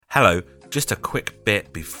Hello, just a quick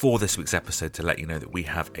bit before this week's episode to let you know that we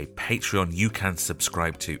have a Patreon you can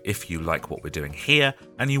subscribe to if you like what we're doing here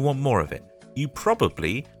and you want more of it. You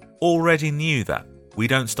probably already knew that. We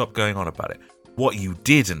don't stop going on about it. What you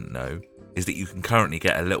didn't know is that you can currently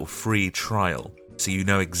get a little free trial, so you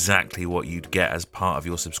know exactly what you'd get as part of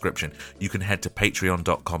your subscription. You can head to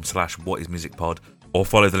patreon.com/whatismusicpod or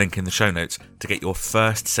follow the link in the show notes to get your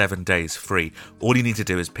first 7 days free. All you need to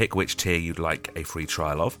do is pick which tier you'd like a free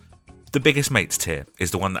trial of. The Biggest Mates tier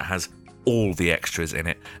is the one that has all the extras in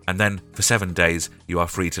it, and then for 7 days you are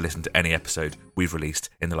free to listen to any episode we've released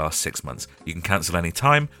in the last 6 months. You can cancel any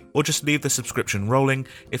time or just leave the subscription rolling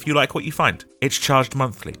if you like what you find. It's charged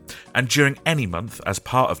monthly, and during any month, as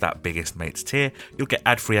part of that Biggest Mates tier, you'll get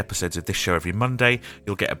ad-free episodes of this show every Monday,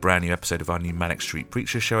 you'll get a brand new episode of our new Manic Street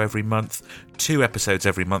Preacher show every month, 2 episodes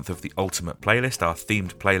every month of the Ultimate Playlist, our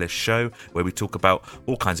themed playlist show where we talk about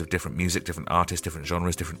all kinds of different music, different artists, different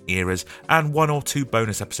genres, different eras, and 1 or 2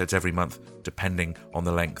 bonus episodes every month depending on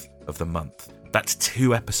the length of the month. That's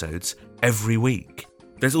 2 episodes every week.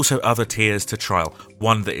 There's also other tiers to trial.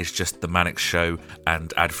 One that is just the Manic Show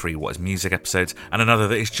and ad-free What Is Music episodes, and another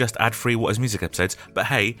that is just ad-free What Is Music episodes. But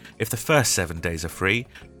hey, if the first 7 days are free,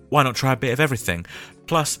 why not try a bit of everything?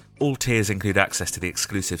 Plus, all tiers include access to the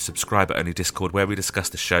exclusive subscriber-only Discord where we discuss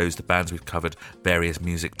the shows, the bands we've covered, various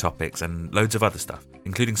music topics, and loads of other stuff,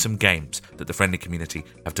 including some games that the friendly community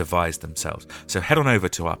have devised themselves. So head on over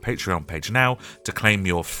to our Patreon page now to claim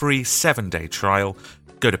your free 7-day trial.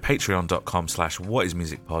 Go to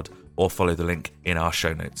patreon.com/whatismusicpod or follow the link in our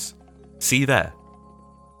show notes. See you there.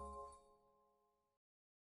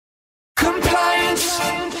 Compliance.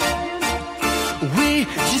 We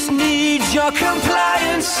just need your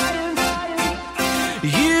compliance.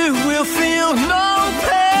 You will feel no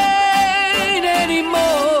pain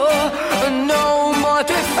anymore. No more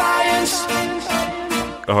defiance.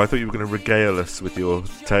 Oh, I thought you were going to regale us with your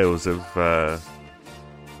tales of...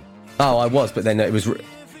 Oh, I was, but then it was ruined.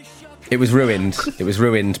 It was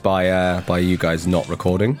ruined by you guys not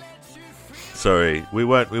recording. Sorry, we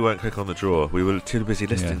weren't quick on the draw. We were too busy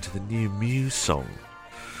listening to the new Muse song.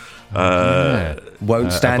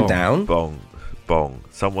 Won't stand down. Bong.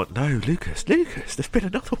 Someone. No, Lucas. There's been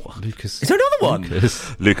another one. Is there another one?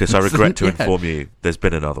 Lucas, I regret to inform you, there's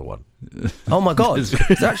been another one. Oh my God!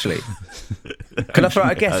 It's actually. Can I throw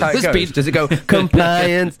out a guess how it goes? Does it go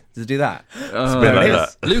compliance? Does it do that? It's been like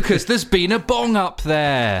that. Lucas, there's been a bong up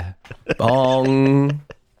there. Bong.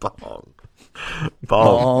 Bong.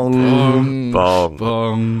 Bong. Bong.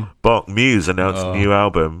 Bong. Bong. Muse announced a new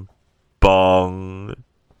album. Bong.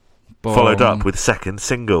 Followed up with second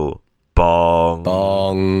single. Bong.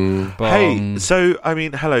 Bong. Hey, so, I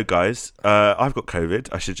mean, hello, guys. I've got COVID.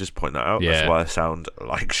 I should just point that out. Yeah. That's why I sound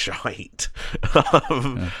like shite.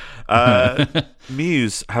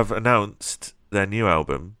 Muse have announced their new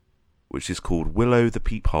album, which is called Willow the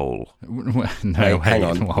Peephole. No, Hey, hang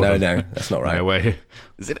on. hold No, that's not right. No way.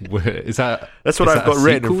 Is it? Is that? That's what is I've that got a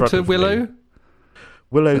written in sequel front to of Willow? me.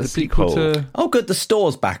 Willow Is the that a sequel Peephole. to? Oh, good. The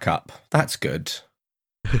store's back up. That's good.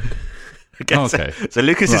 I guess Okay. So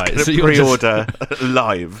Lucas is Right, going to so you're just- pre-order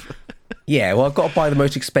live. Yeah, well, I've got to buy the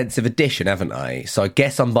most expensive edition, haven't I? So I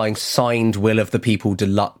guess I'm buying signed Will of the People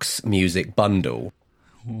Deluxe Music Bundle.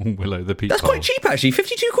 Willow the Peephole. That's quite cheap, actually.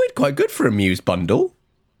 52 quid, quite good for a Muse bundle.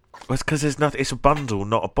 Well, it's because it's a bundle,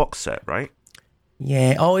 not a box set, right?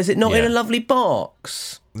 Yeah. Oh, is it not in Yeah. a lovely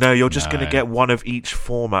box? No, you're just going to No. get one of each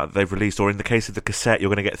format they've released, or in the case of the cassette, you're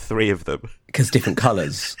going to get 3 of them. Because different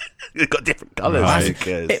colours. They've got different colours. Right.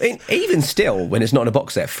 Lucas. Even still, when it's not in a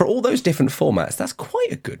box set, for all those different formats, that's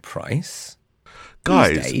quite a good price.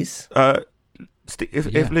 Guys, These days.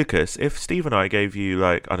 if Lucas, if Steve and I gave you,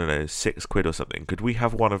 like, I don't know, 6 quid or something, could we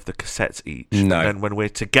have one of the cassettes each? No. And then when we're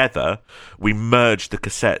together, we merge the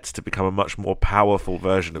cassettes to become a much more powerful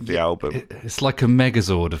version of the album. It's like a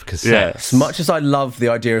Megazord of cassettes. Yeah. As much as I love the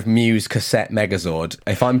idea of Muse cassette Megazord,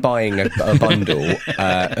 if I'm buying a bundle,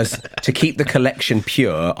 to keep the collection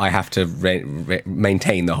pure, I have to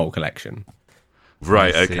maintain the whole collection.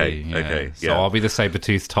 Right, I see, okay, yeah. okay. So Yeah. I'll be the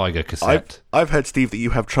saber-toothed tiger cassette. I've heard, Steve, that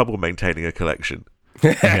you have trouble maintaining a collection.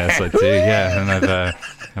 Yes, I do. Yeah, and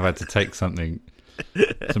I've had to take something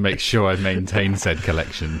to make sure I maintain said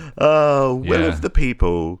collection. Oh, Will Yeah. of the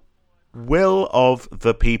People. Will of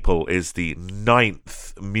the People is the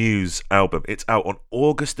 9th Muse album. It's out on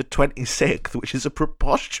August the 26th, which is a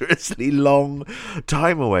preposterously long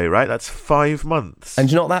time away, right? That's 5 months. And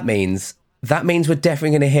do you know what that means? That means we're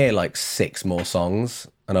definitely going to hear like 6 more songs,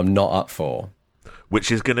 and I'm not up for. which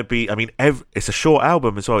is going to be, I mean, it's a short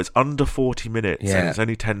album as well. It's under 40 minutes, Yeah. and it's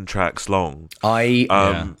only 10 tracks long. Are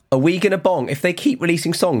we going to bong? If they keep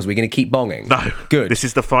releasing songs, we're going to keep bonging? No, Good. This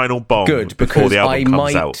is the final bong Good, before because the album I comes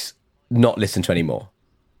might out. not listen to any more.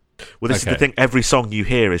 Well, this is the Okay. thing. Every song you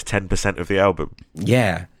hear is 10% of the album.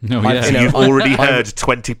 Yeah. No, I- yeah. you know, You've I- already I- heard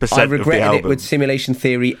 20% I of the regretted album. it with Simulation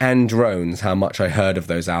Theory and Drones, how much I heard of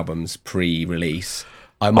those albums pre-release.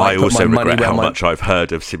 I I also regret how my much I've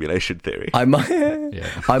heard of Simulation Theory. I might, Yeah.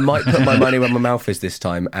 I might put my money where my mouth is this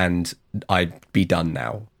time, and I'd be done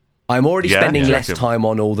now. I'm already Yeah? spending Yeah. less time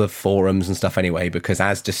on all the forums and stuff anyway, because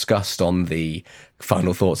as discussed on the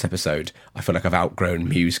Final Thoughts episode, I feel like I've outgrown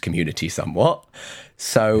Muse community somewhat.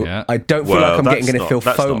 So Yeah. I don't feel Well, like I'm that's going to not- feel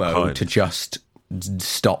that's not FOMO kind. to just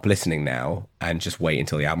stop listening now and just wait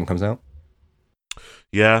until the album comes out.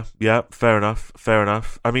 Yeah, fair enough.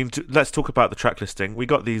 I mean, let's talk about the track listing. We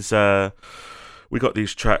got these tracks,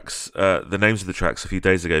 the names of the tracks a few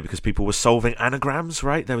days ago because people were solving anagrams,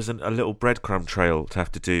 right? There was a little breadcrumb trail to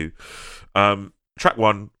have to do. Track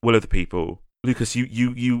 1, Will of the People. Lucas,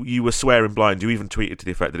 you were swearing blind. You even tweeted to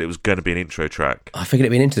the effect that it was going to be an intro track. I figured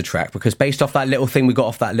it'd been into the track because based off that little thing we got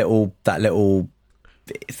off that little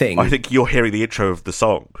thing. I think you're hearing the intro of the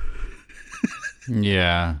song.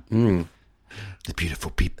 Yeah. The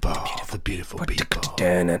beautiful people. The beautiful people.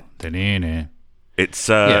 Da-na-na. It's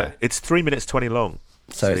Yeah. it's 3 minutes 20 long.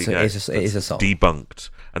 So there you go. it is a song. Debunked.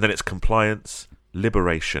 And then it's Compliance,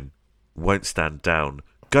 Liberation, Won't Stand Down,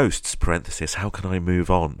 Ghosts, parenthesis, How Can I Move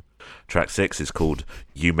On? Track 6 is called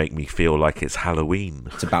You Make Me Feel Like It's Halloween.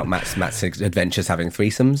 It's about Matt's adventures having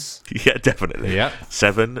threesomes, Yeah, definitely. Yeah.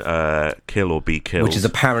 7, Kill or Be Killed. which is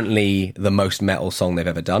apparently the most metal song they've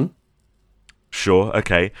ever done. Sure,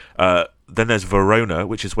 okay. Then there's Verona,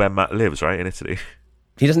 which is where Matt lives, right, in Italy.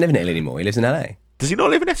 He doesn't live in Italy anymore. He lives in LA. Does he not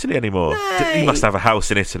live in Italy anymore? He must have a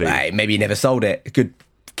house in Italy. Hey, maybe he never sold it. Could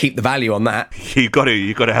keep the value on that. You got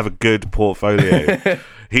to have a good portfolio.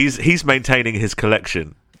 He's maintaining his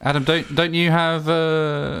collection. Adam, don't you have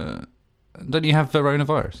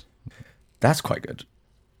coronavirus? That's quite good.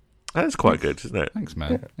 That is quite good, isn't it? Thanks,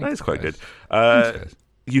 man. That is quite good. Thanks, guys.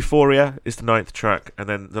 Euphoria is the 9th track, and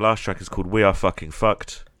then the last track is called We Are Fucking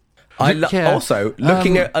Fucked. Yeah. Also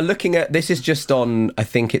looking at this is just on. I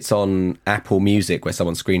think it's on Apple Music where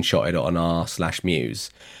someone screenshotted it on r/Muse.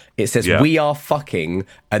 It says Yeah. We Are Fucking,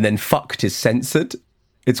 and then fucked is censored.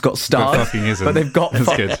 It's got stars, fucking isn't. but they've got. That's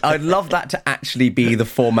Fuck. good. I'd love that to actually be the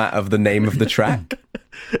format of the name of the track.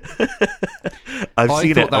 I've I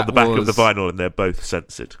seen thought it on that the back of was- the vinyl, and they're both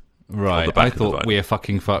censored. Right. the back I of the thought vinyl. We're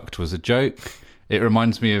Fucking Fucked was a joke. It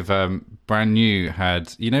reminds me of Brand New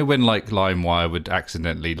had, you know, when like LimeWire would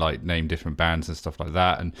accidentally like name different bands and stuff like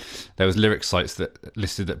that, and there was lyric sites that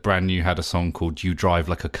listed that Brand New had a song called "You Drive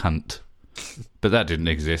Like a Cunt," but that didn't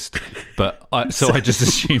exist. But I just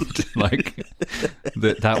assumed like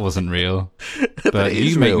that wasn't real. But it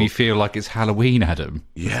is you make real. me feel like it's Halloween, Adam.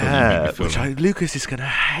 That's what you make Yeah, me feel which like. Lucas is going to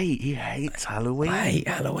hate. He hates Halloween. I hate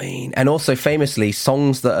Halloween. And also, famously,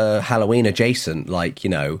 songs that are Halloween adjacent, like, you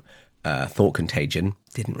know, Thought Contagion,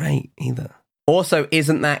 didn't rate either. Also,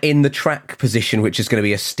 isn't that in the track position, which is going to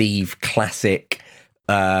be a Steve classic?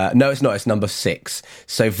 No, it's not. It's number 6.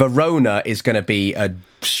 So Verona is going to be a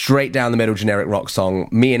straight down the middle generic rock song.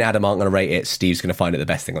 Me and Adam aren't going to rate it. Steve's going to find it the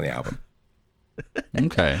best thing on the album.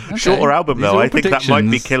 Okay. Shorter album, These are though. all I think that might be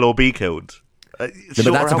predictions. Kill or Be Killed. Yeah, but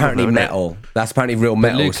that's apparently metal. That's apparently real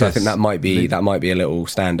metal. So I Lucas, think that might be a little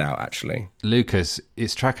standout, actually. Lucas,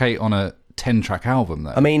 it's track 8 on a 10-track album,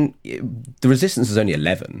 though. I mean, the Resistance is only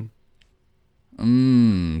 11.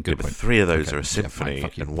 Good But point. 3 of those Okay, are a yeah, symphony, fine,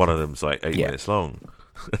 fuck you. and one of them's like 8 Yeah. minutes long.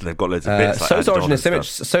 And they've got loads of bits. Like So's added on Origin and and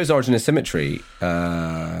stuff. So's Origin and Symmetry.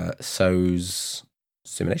 So's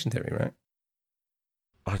Simulation Theory, right?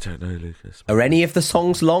 I don't know, Lucas. Are any of the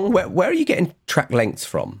songs long? Where are you getting track lengths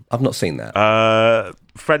from? I've not seen that.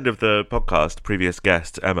 Friend of the podcast, previous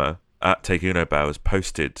guest Emma at Take Uno Bowers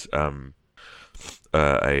posted a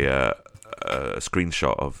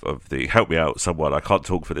screenshot of the. Help me out, someone! I can't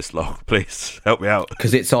talk for this long. Please help me out.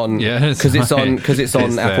 Because it's on. Yeah, it's Because it's on. fine. Because it's on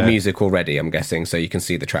It's Apple there. Music already. I'm guessing, so you can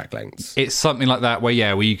see the track lengths. It's something like that where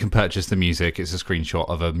you can purchase the music. It's a screenshot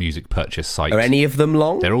of a music purchase site. Are any of them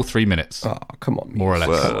long? They're all 3 minutes. Oh, come on, More or Muse.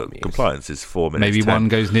 less. Come on, Muse. Compliance is 4 minutes. Maybe 10. one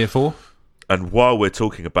goes near 4. And while we're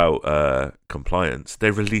talking about Compliance, they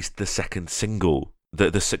released the second single,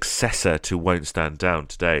 the successor to Won't Stand Down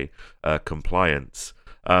today, Compliance.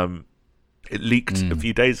 It leaked a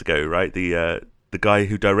few days ago, right? The the guy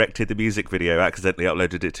who directed the music video accidentally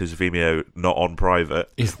uploaded it to his Vimeo not on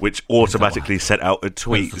private, which automatically sent out a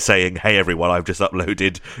tweet saying, "Hey everyone, I've just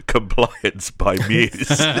uploaded Compliance by Muse,"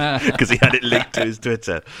 because he had it linked to his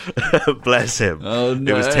Twitter. Bless him. Oh,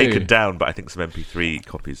 no. It was taken down, but I think some MP3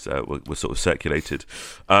 copies were sort of circulated.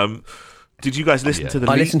 Did you guys listen to the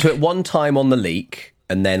leak? I listened to it one time on the leak,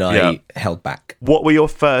 and then I held back. What were your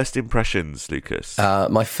first impressions, Lucas?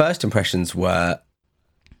 My first impressions was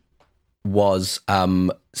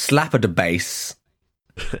slapper to bass,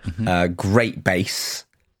 great bass,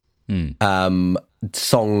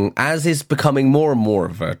 song. As is becoming more and more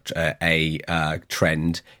of a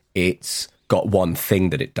trend, it's got one thing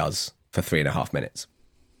that it does for 3.5 minutes.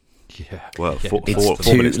 Yeah. Well, yeah. 4 It's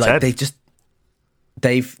minutes like 10.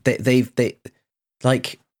 they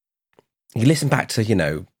like, you listen back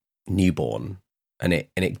to Newborn, and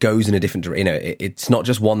it goes in a different direction. It's not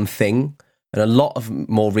just one thing. And a lot of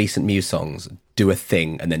more recent Muse songs do a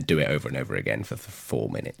thing and then do it over and over again for 4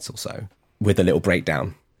 minutes or so, with a little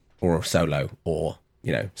breakdown or a solo or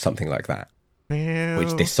something like that,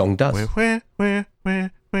 which this song does. Like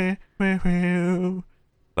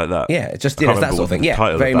that. Yeah, it's just I can't it's that remember sort of thing. the Yeah,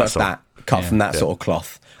 title of very that much song. that cut from that sort of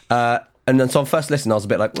cloth. And then so on first listen, I was a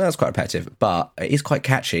bit like, that's quite repetitive, but it is quite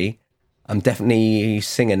catchy. I'm definitely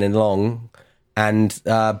singing along, and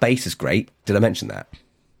bass is great. Did I mention that?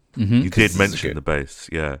 You did this is mention good. the bass,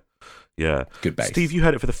 yeah. Good bass. Steve, you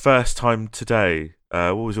heard it for the first time today.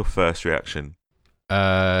 What was your first reaction?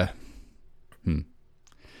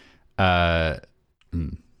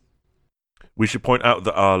 We should point out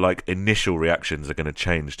that our initial reactions are going to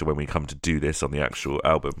change to when we come to do this on the actual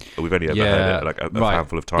album. We've only ever heard it a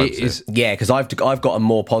handful of times. It is, Yeah, because I've gotten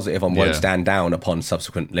more positive on Yeah. Won't Stand Down upon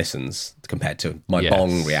subsequent listens compared to my Yes.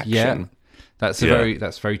 bong reaction. Yeah. That's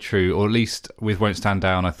very true. Or at least with Won't Stand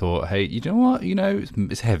Down, I thought, hey, you know what?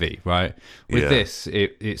 It's heavy, right? With Yeah. this,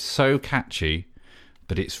 it's so catchy,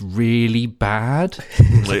 but it's really bad.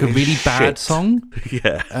 It's like a really bad Shit. song.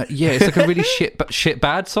 Yeah. It's like a really shit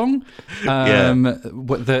bad song.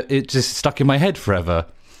 It just stuck in my head forever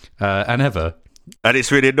and ever. And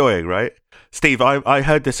it's really annoying, right? Steve, I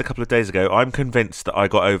heard this a couple of days ago. I'm convinced that I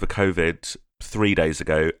got over COVID 3 days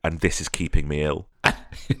ago, and this is keeping me ill.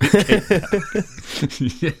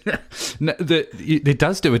 It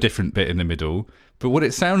does do a different bit in the middle, but what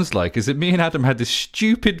it sounds like is that me and Adam had this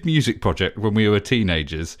stupid music project when we were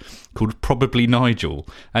teenagers called Probably Nigel,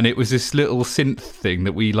 and it was this little synth thing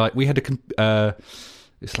that we had a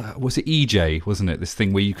it's like, was it EJ, wasn't it? This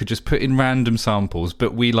thing where you could just put in random samples,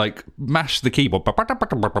 but we mashed the keyboard,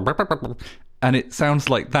 and it sounds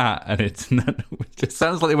like that, and it just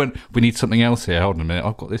sounds like they went, we need something else here. Hold on a minute,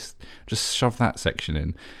 I've got this. Just shove that section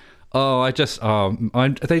in. They just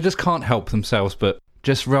can't help themselves, but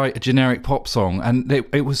just write a generic pop song, and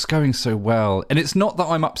it was going so well. And it's not that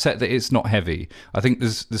I'm upset that it's not heavy. I think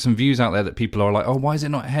there's some views out there that people are like, oh, why is it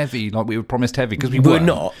not heavy? Like we were promised heavy, because We're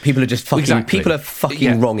not. People are just fucking. Exactly. People are fucking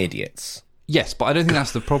Yeah. wrong idiots. Yes, but I don't think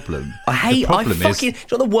that's the problem.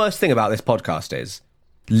 The worst thing about this podcast is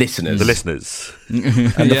listeners, The listeners.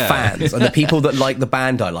 and the fans, and the people that like the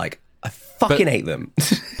band I like. I fucking hate them.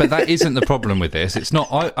 But that isn't the problem with this. It's not.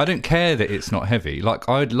 I don't care that it's not heavy. Like,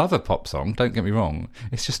 I'd love a pop song. Don't get me wrong.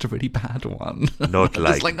 It's just a really bad one. Not I'm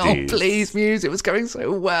like just like, oh, these. please, Muse. It was going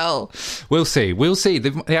so well. We'll see.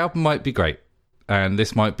 The album might be great, and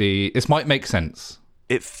this might make sense.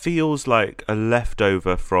 It feels like a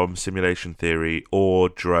leftover from Simulation Theory or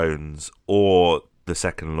Drones or The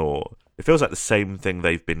Second Law. It feels like the same thing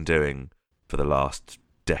they've been doing for the last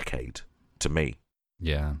decade, to me.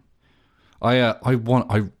 Yeah. I don't want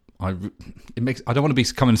to be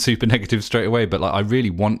coming super negative straight away, but I really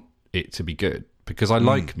want it to be good because I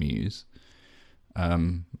like Muse. I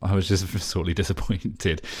was just sorely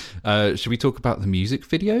disappointed. Should we talk about the music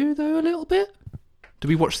video though a little bit? Did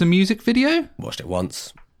we watch the music video? Watched it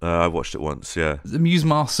once. I watched it once, yeah. The Muse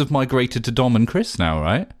masks have migrated to Dom and Chris now,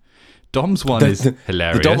 right? Dom's one is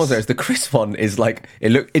hilarious. The Dom one is the Chris one is like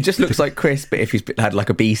it just looks like Chris, but if he's had like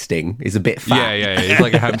a bee sting, he's a bit fat. Yeah. It's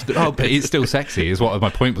like a hamster. Oh, but it's still sexy, is what my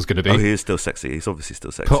point was going to be. Oh, he is still sexy. He's obviously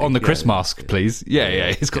still sexy. Put on the Chris mask, please.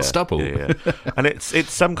 Yeah. He's got stubble. Yeah. And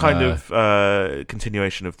it's some kind of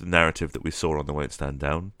continuation of the narrative that we saw on the Won't Stand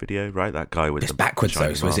Down video, right? That guy with It's the backwards though,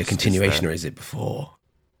 shiny so is it a mask continuation there. or is it before?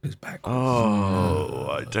 It was backwards. Oh,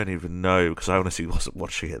 I don't even know because I honestly wasn't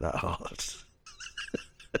watching it that hard.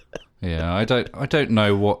 Yeah, I don't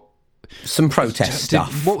know what Some protest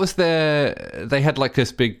stuff. What was their? They had like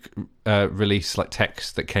this big release, like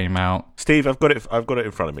text that came out. Steve, I've got it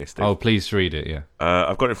in front of me. Steve. Oh, please read it. Yeah.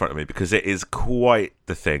 I've got it in front of me because it is quite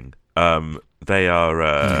the thing. They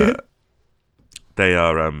are they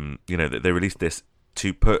are, they released this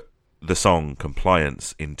to put the song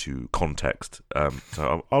Compliance into context.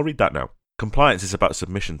 So I'll read that now. Compliance is about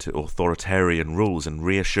submission to authoritarian rules and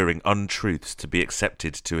reassuring untruths to be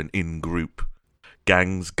accepted to an in-group.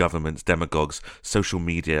 Gangs, governments, demagogues, social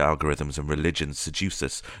media algorithms and religions seduce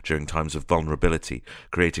us during times of vulnerability,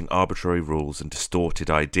 creating arbitrary rules and distorted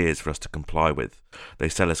ideas for us to comply with. They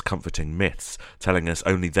sell us comforting myths, telling us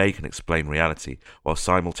only they can explain reality, while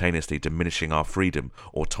simultaneously diminishing our freedom,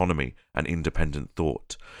 autonomy, and independent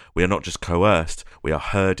thought. We are not just coerced, we are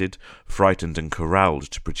herded, frightened and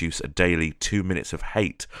corralled to produce a daily 2 minutes of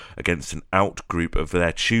hate against an out-group of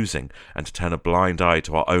their choosing, and to turn a blind eye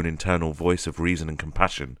to our own internal voice of reason and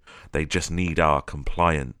compassion. They just need our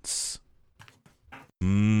compliance.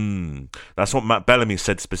 That's what Matt Bellamy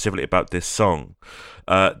said specifically about this song.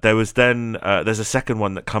 There's a second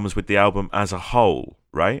one that comes with the album as a whole,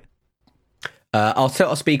 right?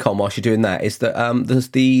 I'll speak on whilst you're doing that. Is that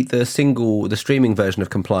the streaming version of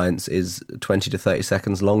Compliance is 20 to 30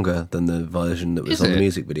 seconds longer than the version that was on the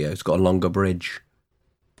music video. It's got a longer bridge.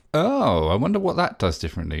 Oh, I wonder what that does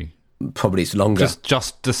differently. Probably it's longer.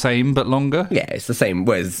 Just the same but longer. Yeah, it's the same.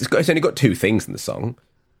 Well, it's only got two things in the song.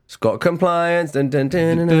 It's got compliance, and then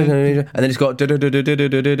it's got it's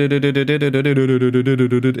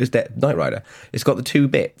that Knight Rider. It's got the two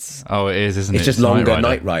bits. Oh, it is, isn't it? It's just longer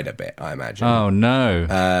Knight Rider bit, I imagine. Oh no!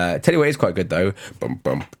 Tell you what, it's quite good though.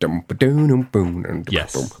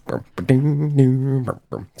 Yes,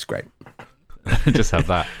 it's great. Just have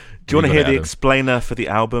that. Do you want to hear the explainer for the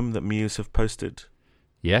album that Muse have posted?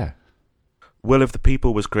 Yeah. Will of the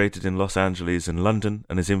People was created in Los Angeles and London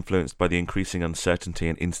and is influenced by the increasing uncertainty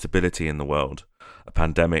and instability in the world. A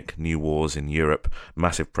pandemic, new wars in Europe,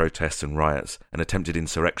 massive protests and riots, an attempted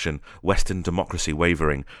insurrection, Western democracy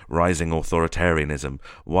wavering, rising authoritarianism,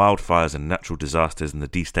 wildfires and natural disasters and the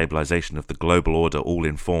destabilization of the global order all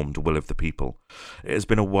informed Will of the People. It has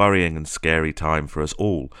been a worrying and scary time for us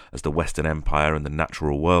all as the Western Empire and the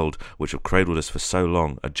natural world, which have cradled us for so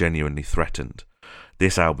long, are genuinely threatened.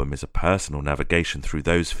 This album is a personal navigation through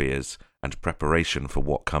those fears and preparation for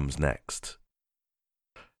what comes next.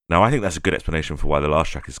 Now, I think that's a good explanation for why the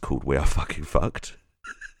last track is called We Are Fucking Fucked.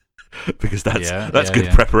 Because that's good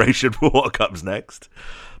preparation for what comes next.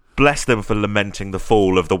 Bless them for lamenting the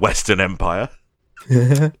fall of the Western Empire.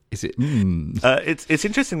 Is it? It's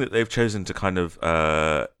interesting that they've chosen to kind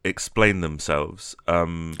of explain themselves.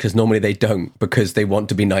 Because normally they don't, because they want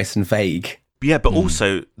to be nice and vague. Yeah, but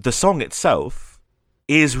also the song itself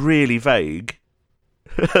is really vague.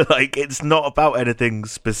 Like, it's not about anything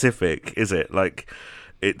specific, is it? Like,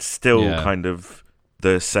 it's still kind of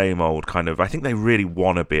the same old kind of... I think they really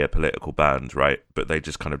want to be a political band, right? But they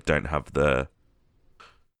just kind of don't have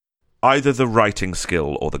either the writing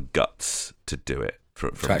skill or the guts to do it.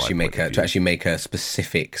 To actually make a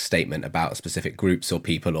specific statement about specific groups or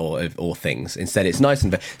people or things. Instead, it's nice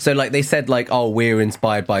and so like they said, like, oh, we're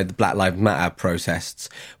inspired by the Black Lives Matter protests.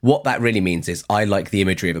 What that really means is I like the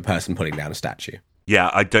imagery of a person pulling down a statue. Yeah,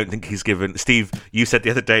 I don't think he's given... Steve, you said the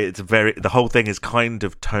other day the whole thing is kind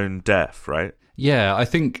of tone deaf, right? Yeah, I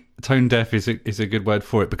think tone deaf is a good word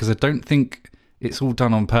for it, because I don't think it's all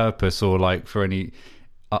done on purpose or like for any...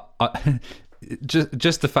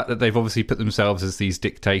 Just the fact that they've obviously put themselves as these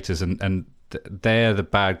dictators and they're the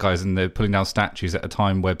bad guys and they're pulling down statues at a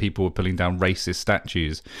time where people were pulling down racist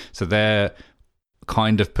statues. So they're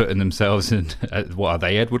kind of putting themselves in... what are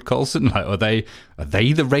they, Edward Colson? Like, are they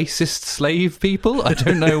the racist slave people? I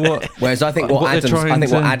don't know what... Whereas I think what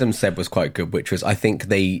Adam said was quite good, which was I think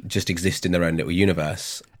they just exist in their own little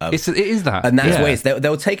universe. It is that. And that's ways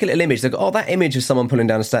they'll take a little image. They'll go, oh, that image of someone pulling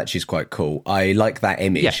down a statue is quite cool. I like that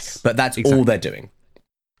image. Yes, but that's all they're doing.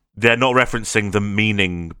 They're not referencing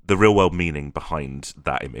the real world meaning behind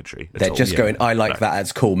that imagery. They're just going, I like that,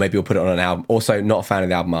 it's cool. Maybe we'll put it on an album. Also, not a fan of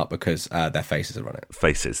the album art because their faces are on it. The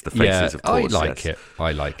faces, of course.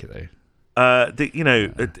 I like it though.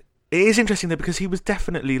 It is interesting though, because he was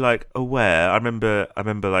definitely like aware. I remember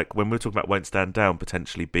like when we were talking about Won't Stand Down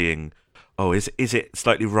potentially being, oh, is it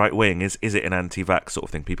slightly right wing? Is it an anti-vax sort of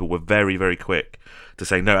thing? People were very, very quick to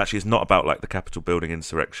say, no, actually it's not about like the Capitol building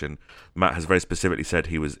insurrection. Matt has very specifically said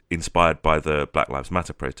he was inspired by the Black Lives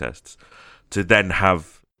Matter protests. To then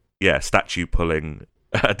have statue pulling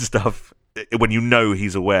and stuff when you know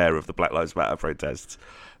he's aware of the Black Lives Matter protests,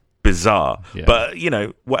 bizarre. But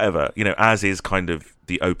whatever, as is kind of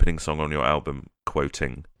the opening song on your album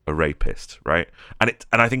quoting a rapist, right? And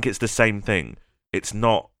I think it's the same thing. It's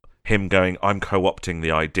not him going, I'm co-opting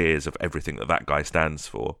the ideas of everything that guy stands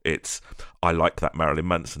for. It's, I like that Marilyn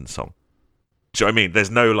Manson song. Do you know what I mean?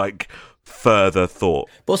 There's no like further thought.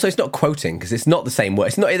 But also, it's not quoting because it's not the same word.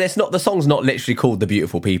 It's not. The song's not literally called "The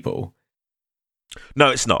Beautiful People." No,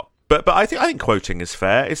 it's not. But I think quoting is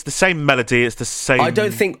fair. It's the same melody. It's the same. I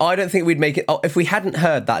don't think we'd make it if we hadn't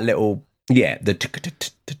heard that little yeah. The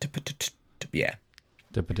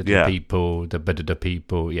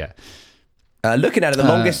people, yeah. Looking at it, the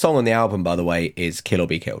longest song on the album, by the way, is "Kill or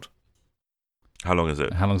Be Killed." How long is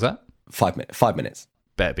it? How long's that? 5 minutes.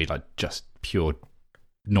 Better be like just pure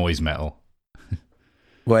noise metal.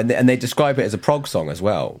 Well, and they describe it as a prog song as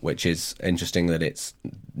well, which is interesting that it's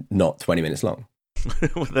not 20 minutes long.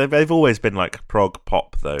 They've always been like prog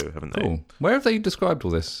pop, though, haven't they? Cool. Where have they described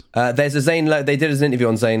all this? There's a Zane Lowe. They did an interview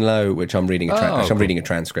on Zane Lowe, which I'm reading reading a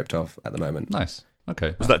transcript of at the moment. Nice.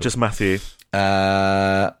 Okay. Was that just Matthew?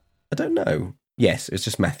 I don't know. Yes, it's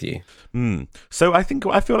just Matthew. So I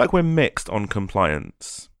feel like we're mixed on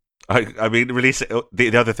compliance. I mean, releasing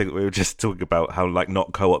the other thing that we were just talking about, how like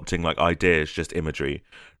not co-opting like ideas, just imagery.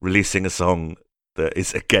 Releasing a song that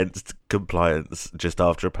is against compliance just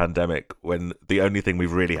after a pandemic, when the only thing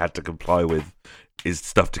we've really had to comply with is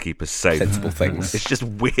stuff to keep us safe. Sensible things. It's just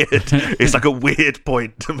weird. It's like a weird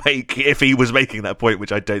point to make if he was making that point,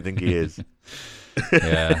 which I don't think he is.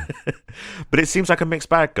 Yeah. But it seems like a mixed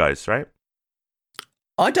bag, guys, right?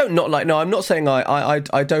 I'm not saying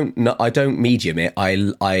I don't medium it. I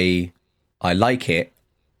like it.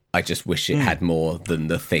 I just wish it had more than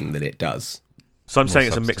the thing that it does. So I'm saying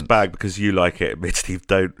it's substance. a mixed bag because you like it, but Steve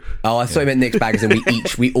don't. Oh, I thought you meant mixed bags, and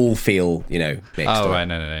we all feel, mixed. Oh, right,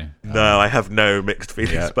 no. No, I have no mixed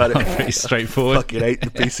feelings about it. Pretty straightforward. Fucking hate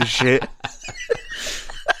the piece of shit.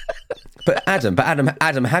 But Adam,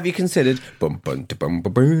 have you considered? I mean,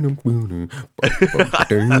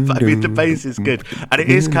 the bass is good, and it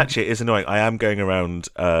is catchy. It is annoying. I am going around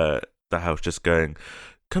the house just going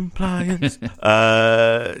compliance.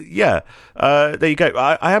 There you go.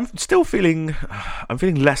 I am still feeling. I'm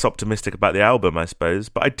feeling less optimistic about the album, I suppose.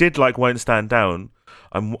 But I did like "Won't Stand Down."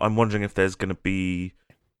 I'm wondering if there's going to be.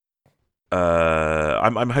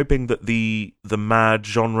 I'm hoping that the mad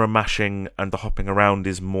genre mashing and the hopping around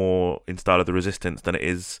is more in style of The Resistance than it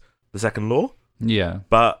is The Second Law. Yeah.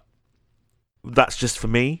 But that's just for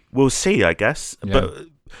me. We'll see, I guess. Yeah.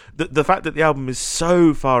 But the fact that the album is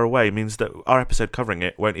so far away means that our episode covering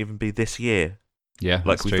it won't even be this year. Yeah.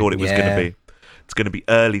 Like we thought it was going to be. It's going to be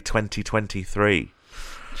early 2023.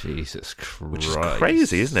 Jesus Christ. Which is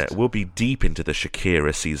crazy, isn't it? We'll be deep into the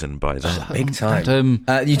Shakira season by then. Big time.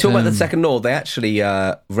 You talk about The Second Law. They actually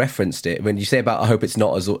referenced it when you say about. I hope it's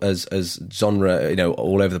not as genre,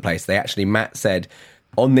 all over the place. Matt said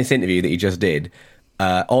on this interview that he just did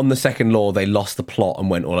on The Second Law, they lost the plot and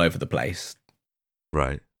went all over the place.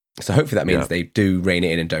 Right. So hopefully that means they do rein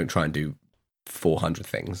it in and don't try and do 400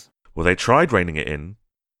 things. Well, they tried reining it in,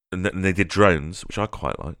 and they did drones, which I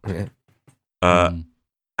quite like. Yeah.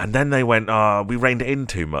 And then they went, we reined it in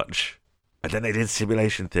too much. And then they did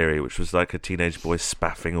Simulation Theory, which was like a teenage boy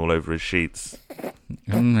spaffing all over his sheets.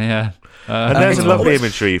 Yeah. And there's a lovely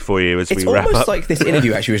imagery for you as we wrap up. It's almost like this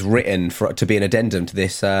interview actually was written to be an addendum to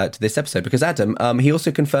this episode, because Adam, he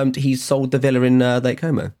also confirmed he's sold the villa in Lake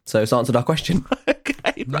Como. So it's answered our question.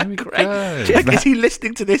 Okay, There great. we go. Jack, is he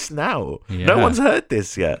listening to this now? Yeah. No one's heard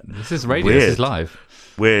this yet. This is radio. Weird. This is live.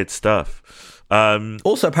 Weird stuff.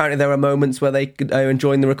 Also, apparently there are moments where they are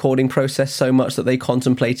enjoying the recording process so much that they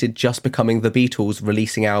contemplated just becoming the Beatles,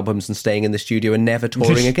 releasing albums and staying in the studio and never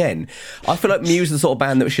touring again. I feel like Muse is the sort of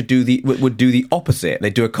band that would do the opposite. They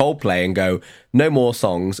do a Coldplay and go, no more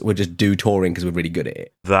songs, we'll just do touring because we're really good at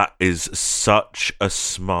it. That is such a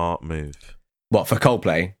smart move. What, for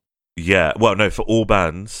Coldplay? Yeah, well, no, for all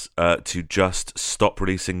bands to just stop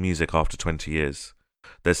releasing music after 20 years.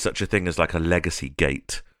 There's such a thing as like a legacy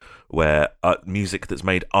gate, where music that's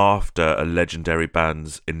made after a legendary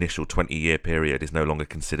band's initial 20-year period is no longer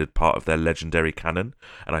considered part of their legendary canon.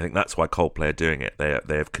 And I think that's why Coldplay are doing it. They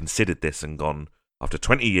have considered this and gone, after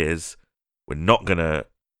 20 years, we're not going to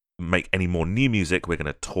make any more new music, we're going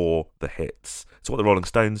to tour the hits. It's what the Rolling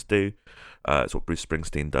Stones do. It's what Bruce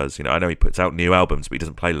Springsteen does. I know he puts out new albums, but he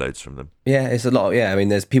doesn't play loads from them. Yeah, it's a lot. I mean,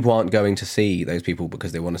 there's people aren't going to see those people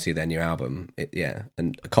because they want to see their new album.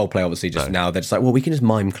 And Coldplay obviously now they're just like, well, we can just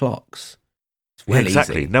mime clocks. It's really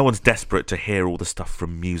exactly. easy. No one's desperate to hear all the stuff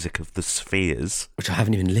from Music of the Spheres, Which I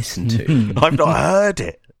haven't even listened to. I've not heard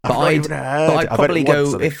it. But I'd probably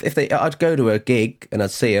go I'd go to a gig and I'd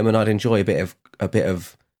see them and I'd enjoy a bit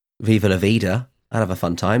of Viva La Vida. I'd have a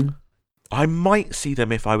fun time. I might see them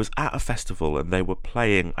if I was at a festival and they were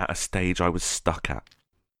playing at a stage I was stuck at.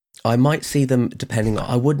 I might see them depending on...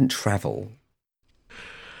 I wouldn't travel.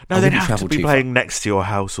 No, I they'd wouldn't have to travel be too playing next to your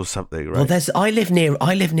house or something, right? Well, I live near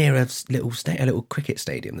a little cricket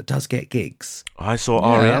stadium that does get gigs, I saw Yeah,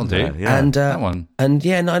 R.E.M. that'll there. do. Yeah. and that one. and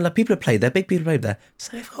yeah, no, like people have played there. Big people have played there.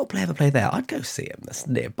 So if Coldplay ever play there, I'd go see them. That's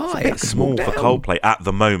nearby. It's a I bit could small walk for down. Coldplay at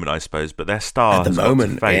the moment, I suppose, but their star At the has got to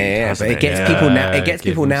moment, fade, yeah, but hasn't it gets Yeah. people now. It Yeah, gets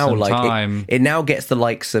give people them now some like time. it now gets the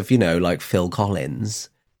likes of like Phil Collins.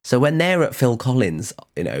 So when they're at Phil Collins,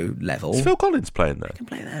 level, Is Phil Collins playing there? they can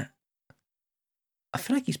play that. I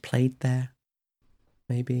feel like he's played there,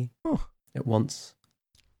 maybe at once.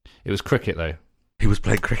 It was cricket though. He was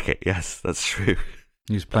playing cricket. Yes, that's true.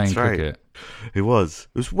 He was playing That's right. cricket. He was.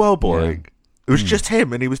 It was well boring. It was just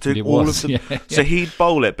him, and he was doing It all was, of the. yeah, So yeah. he'd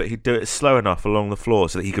bowl it, but he'd do it slow enough along the floor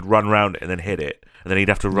so that he could run round it and then hit it, and then he'd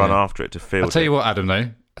have to run Yeah. after it to field. I'll tell you it. what, Adam. Though,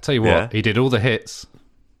 I'll tell you what. Yeah. He did all the hits.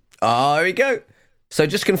 Oh, there we go. So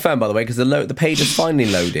just confirm, by the way, because the page is finally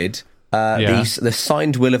loaded. Yeah. The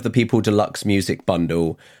signed Will of the People Deluxe Music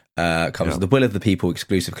Bundle comes with the Will of the People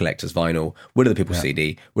exclusive collector's vinyl, Will of the People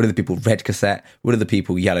CD, Will of the People red cassette, Will of the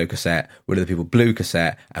People yellow cassette, Will of the People blue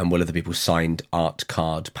cassette, and Will of the People signed art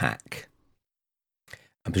card pack.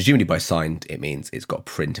 And presumably by signed, it means it's got a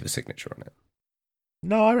print of a signature on it.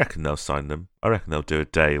 No, I reckon they'll sign them. I reckon they'll do a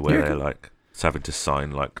day where You they're reckon? like having to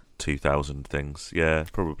sign like 2,000 things. Yeah,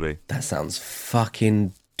 probably. That sounds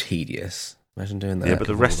fucking tedious. Imagine doing that. Yeah, but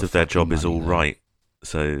the rest of their job is all right.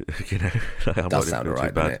 So I'm Does not sound too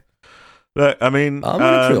alright, bad. doesn't it? Look, I mean, I'm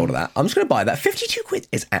going to pre-order that. I'm just going to buy that. 52 quid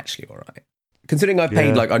is actually all right. Considering I paid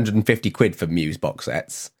Yeah. like 150 quid for Muse box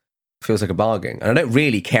sets, feels like a bargain. And I don't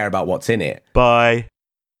really care about what's in it. Bye.